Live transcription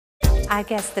I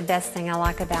guess the best thing I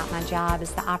like about my job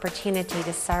is the opportunity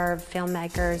to serve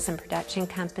filmmakers and production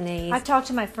companies. I've talked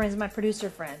to my friends, my producer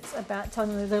friends, about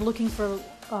telling them they're looking for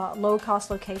low-cost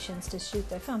locations to shoot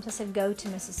their films. I said, go to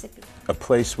Mississippi. A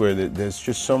place where there's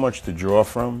just so much to draw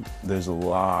from. There's a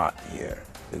lot here.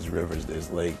 There's rivers, there's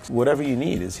lakes. Whatever you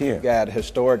need is here. You got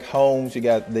historic homes, you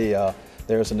got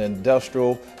there's an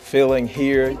industrial feeling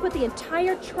here. We put the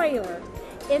entire trailer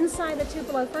inside the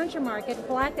Tupelo Furniture Market,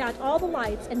 blacked out all the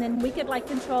lights, and then we could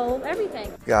control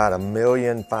everything. Got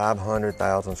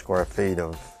 1,500,000 square feet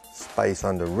of space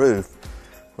under roof,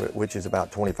 which is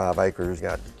about 25 acres.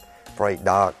 Got freight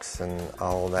docks and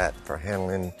all that for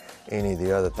handling any of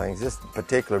the other things. This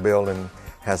particular building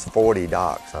has 40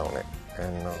 docks on it.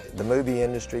 And the movie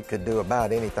industry could do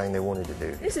about anything they wanted to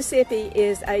do. Mississippi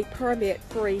is a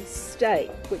permit-free state,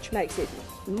 which makes it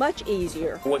much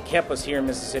easier. What kept us here in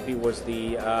Mississippi was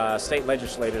the state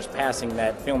legislators passing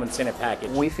that film incentive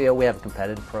package. We feel we have a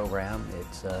competitive program.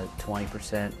 It's a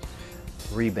 20%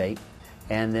 rebate,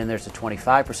 and then there's a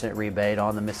 25% rebate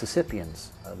on the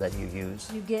Mississippians that you use.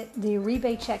 You get the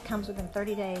rebate check comes within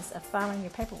 30 days of filing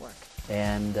your paperwork.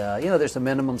 And there's a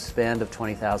minimum spend of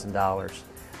 $20,000.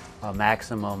 A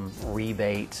maximum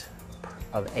rebate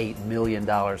of $8 million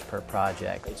per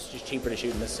project. It's just cheaper to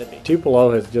shoot in Mississippi.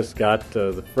 Tupelo has just got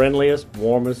the friendliest,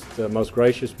 warmest, most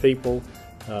gracious people,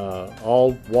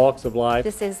 all walks of life.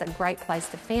 This is a great place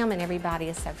to film, and everybody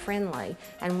is so friendly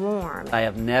and warm. I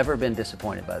have never been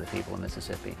disappointed by the people in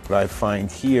Mississippi. What I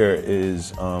find here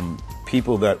is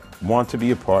people that want to be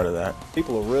a part of that.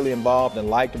 People are really involved and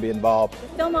like to be involved.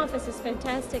 The film office is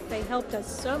fantastic. They helped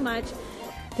us so much.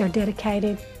 They're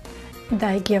dedicated.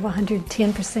 They give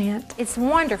 110%. It's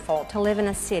wonderful to live in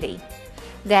a city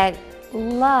that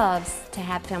loves to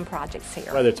have film projects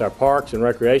here. Whether it's our parks and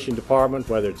recreation department,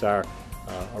 whether it's our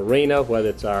arena, whether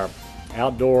it's our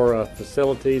outdoor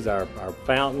facilities, our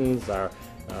fountains, our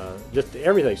just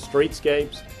everything,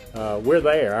 streetscapes, we're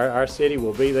there. Our city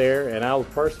will be there, and I will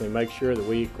personally make sure that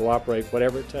we cooperate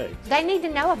whatever it takes. They need to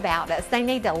know about us. They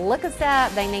need to look us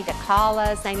up. They need to call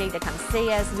us. They need to come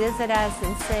see us, visit us,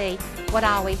 and see what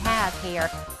all we have here.